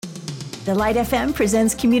The Light FM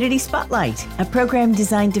presents Community Spotlight, a program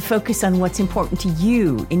designed to focus on what's important to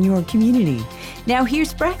you in your community. Now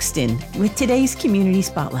here's Braxton with today's Community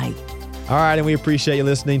Spotlight. All right, and we appreciate you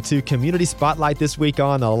listening to Community Spotlight this week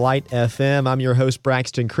on the Light FM. I'm your host,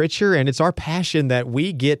 Braxton Critcher, and it's our passion that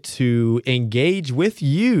we get to engage with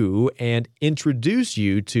you and introduce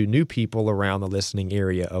you to new people around the listening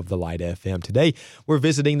area of the Light FM. Today, we're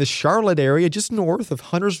visiting the Charlotte area, just north of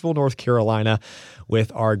Huntersville, North Carolina,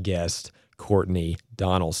 with our guest, Cortney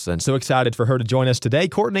Donelson. So excited for her to join us today.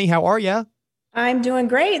 Cortney, how are you? I'm doing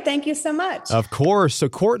great. Thank you so much. Of course. So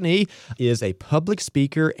Cortney is a public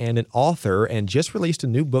speaker and an author and just released a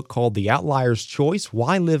new book called The Outlier's Choice: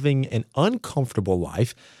 Why Living an Uncomfortable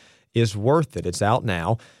Life is Worth It. It's out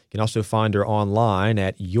now. You can also find her online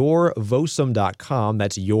at yourvocem.com.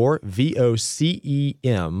 That's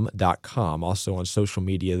yourvocem.com. Also on social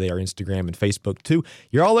media there, Instagram and Facebook too.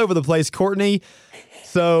 You're all over the place, Cortney.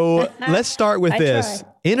 So let's start with this.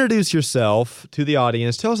 Introduce yourself to the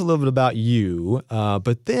audience. Tell us a little bit about you,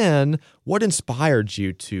 but then what inspired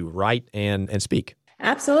you to write and speak?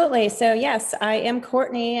 Absolutely. So yes, I am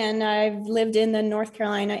Cortney, and I've lived in the North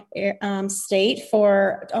Carolina state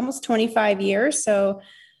for almost 25 years. So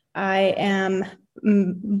I am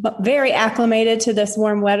very acclimated to this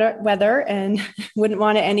warm weather and wouldn't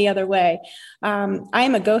want it any other way. I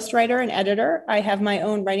am a ghostwriter and editor. I have my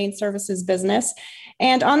own writing services business.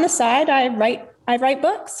 And on the side, I write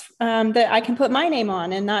books that I can put my name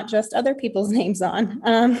on and not just other people's names on.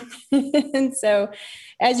 And so,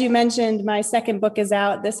 as you mentioned, my second book is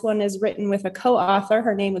out. This one is written with a co-author.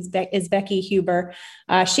 Her name is Becky Huber.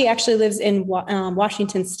 She actually lives in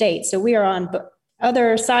Washington State. So we are on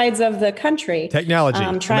other sides of the country. Technology,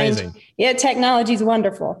 amazing. Yeah, technology is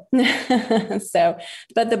wonderful.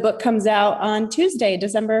 But the book comes out on Tuesday,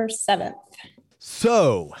 December 7th.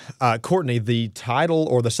 So, Cortney, the title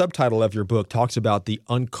or the subtitle of your book talks about the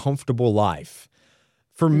uncomfortable life.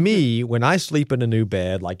 For me, when I sleep in a new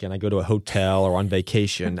bed, like and I go to a hotel or on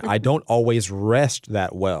vacation, I don't always rest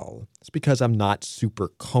that well. It's because I'm not super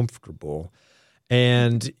comfortable.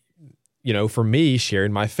 And you know, for me,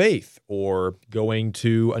 sharing my faith or going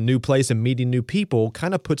to a new place and meeting new people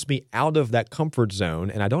kind of puts me out of that comfort zone,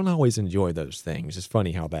 and I don't always enjoy those things. It's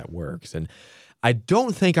funny how that works, and I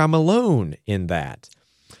don't think I'm alone in that.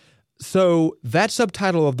 So that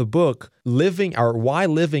subtitle of the book, Why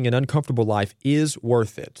Living an Uncomfortable Life is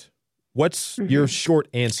Worth It. What's your short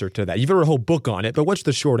answer to that? You've written a whole book on it, but what's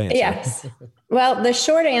the short answer? Yes. Well, the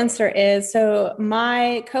short answer is, so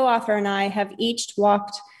my co-author and I have each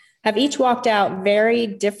walked out very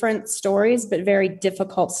different stories, but very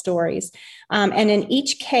difficult stories. And in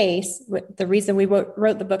each case, the reason we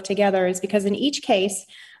wrote the book together is because in each case,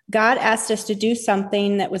 God asked us to do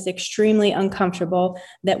something that was extremely uncomfortable,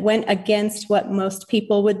 that went against what most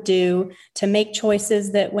people would do, to make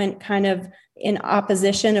choices that went kind of in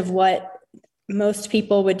opposition of what most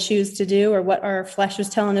people would choose to do, or what our flesh was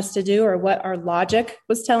telling us to do, or what our logic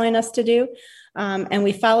was telling us to do. And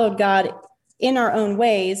we followed God in our own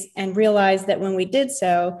ways and realized that when we did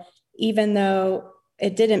so, even though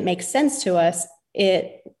it didn't make sense to us,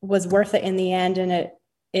 it was worth it in the end. And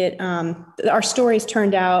our stories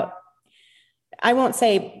turned out, I won't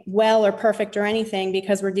say well or perfect or anything,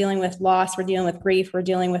 because we're dealing with loss, we're dealing with grief, we're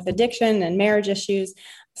dealing with addiction and marriage issues.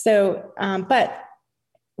 So, but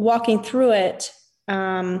walking through it,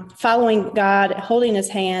 following God, holding his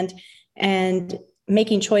hand, and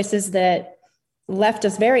making choices that left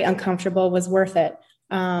us very uncomfortable was worth it,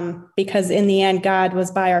 because in the end, God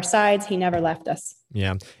was by our sides. He never left us.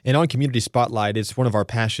 Yeah. And on Community Spotlight, it's one of our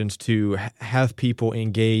passions to have people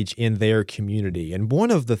engage in their community. And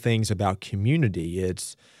one of the things about community,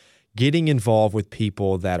 it's getting involved with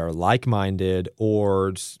people that are like-minded,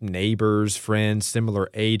 or neighbors, friends, similar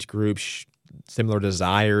age groups, similar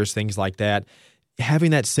desires, things like that.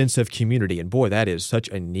 Having that sense of community. And boy, that is such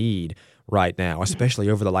a need right now, especially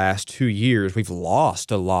over the last 2 years. We've lost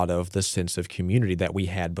a lot of the sense of community that we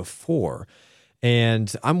had before.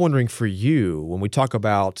 And I'm wondering for you, when we talk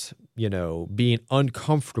about, you know, being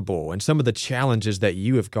uncomfortable and some of the challenges that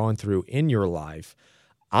you have gone through in your life,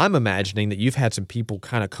 I'm imagining that you've had some people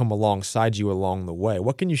kind of come alongside you along the way.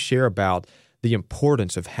 What can you share about the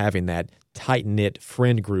importance of having that tight-knit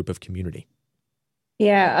friend group of community?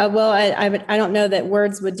 Yeah, well, I don't know that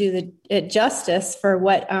words would do it justice for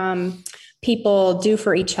what people do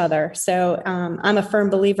for each other. So I'm a firm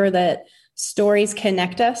believer that stories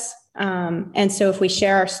connect us. And so if we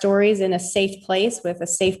share our stories in a safe place with a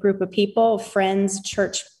safe group of people, friends,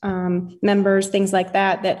 church members, things like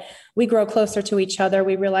that, that we grow closer to each other.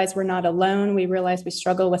 We realize we're not alone. We realize we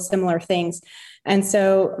struggle with similar things. And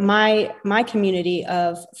so my community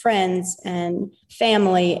of friends and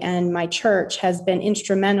family and my church has been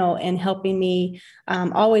instrumental in helping me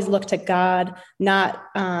always look to God, not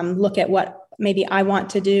look at what maybe I want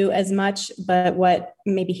to do as much, but what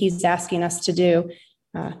maybe He's asking us to do.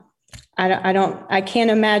 I can't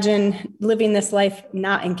imagine living this life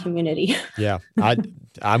not in community. Yeah,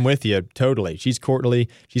 I'm with you totally. She's Cortney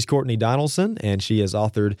Donelson, and she has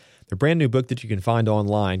authored the brand new book that you can find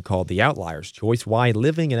online called The Outlier's Choice: Why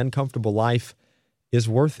Living an Uncomfortable Life is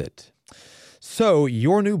Worth It. So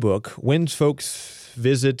your new book, when folks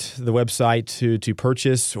visit the website to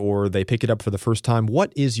purchase or they pick it up for the first time,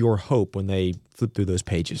 what is your hope when they flip through those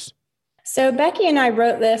pages? So Becky and I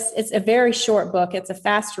wrote this. It's a very short book. It's a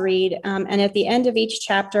fast read. And at the end of each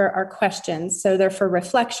chapter are questions. So they're for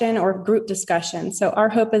reflection or group discussion. So our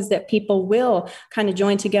hope is that people will kind of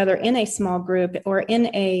join together in a small group or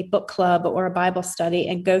in a book club or a Bible study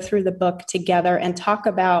and go through the book together and talk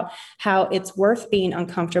about how it's worth being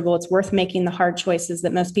uncomfortable. It's worth making the hard choices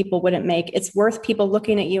that most people wouldn't make. It's worth people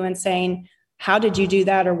looking at you and saying, how did you do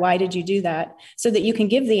that? Or why did you do that? So that you can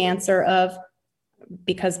give the answer of,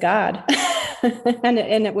 because God, and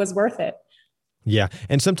it was worth it. Yeah.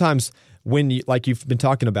 And sometimes when you, like you've been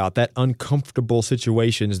talking about, that uncomfortable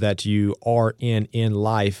situations that you are in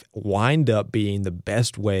life wind up being the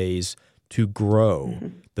best ways to grow,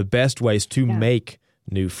 the best ways to make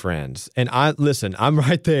new friends. And I'm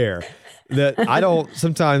right there. That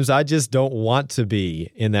sometimes I just don't want to be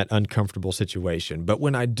in that uncomfortable situation. But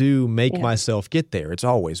when I do make myself get there, it's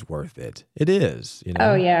always worth it. It is.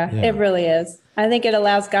 Oh, yeah, it really is. I think it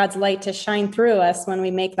allows God's light to shine through us when we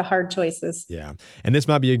make the hard choices. Yeah. And this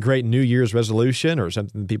might be a great New Year's resolution or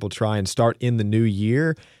something people try and start in the new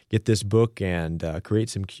year. Get this book and create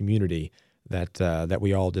some community that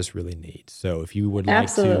we all just really need. So if you would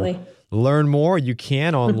like to learn more, you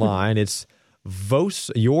can online. It's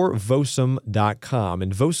yourvosum.com.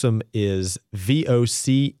 And Vosum is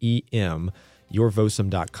VOCEM,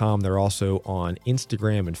 yourvosum.com. They're also on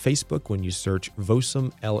Instagram and Facebook when you search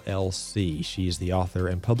Vosum LLC. She is the author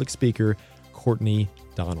and public speaker, Cortney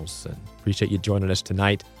Donelson. Appreciate you joining us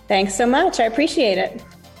tonight. Thanks so much. I appreciate it.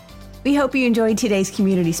 We hope you enjoyed today's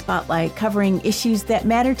Community Spotlight covering issues that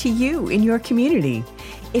matter to you in your community.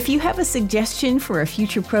 If you have a suggestion for a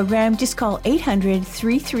future program, just call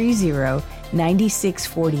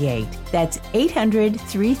 800-330-9648. That's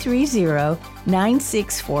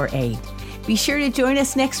 800-330-9648. Be sure to join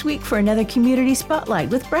us next week for another Community Spotlight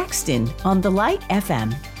with Braxton on The Light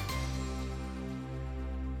FM.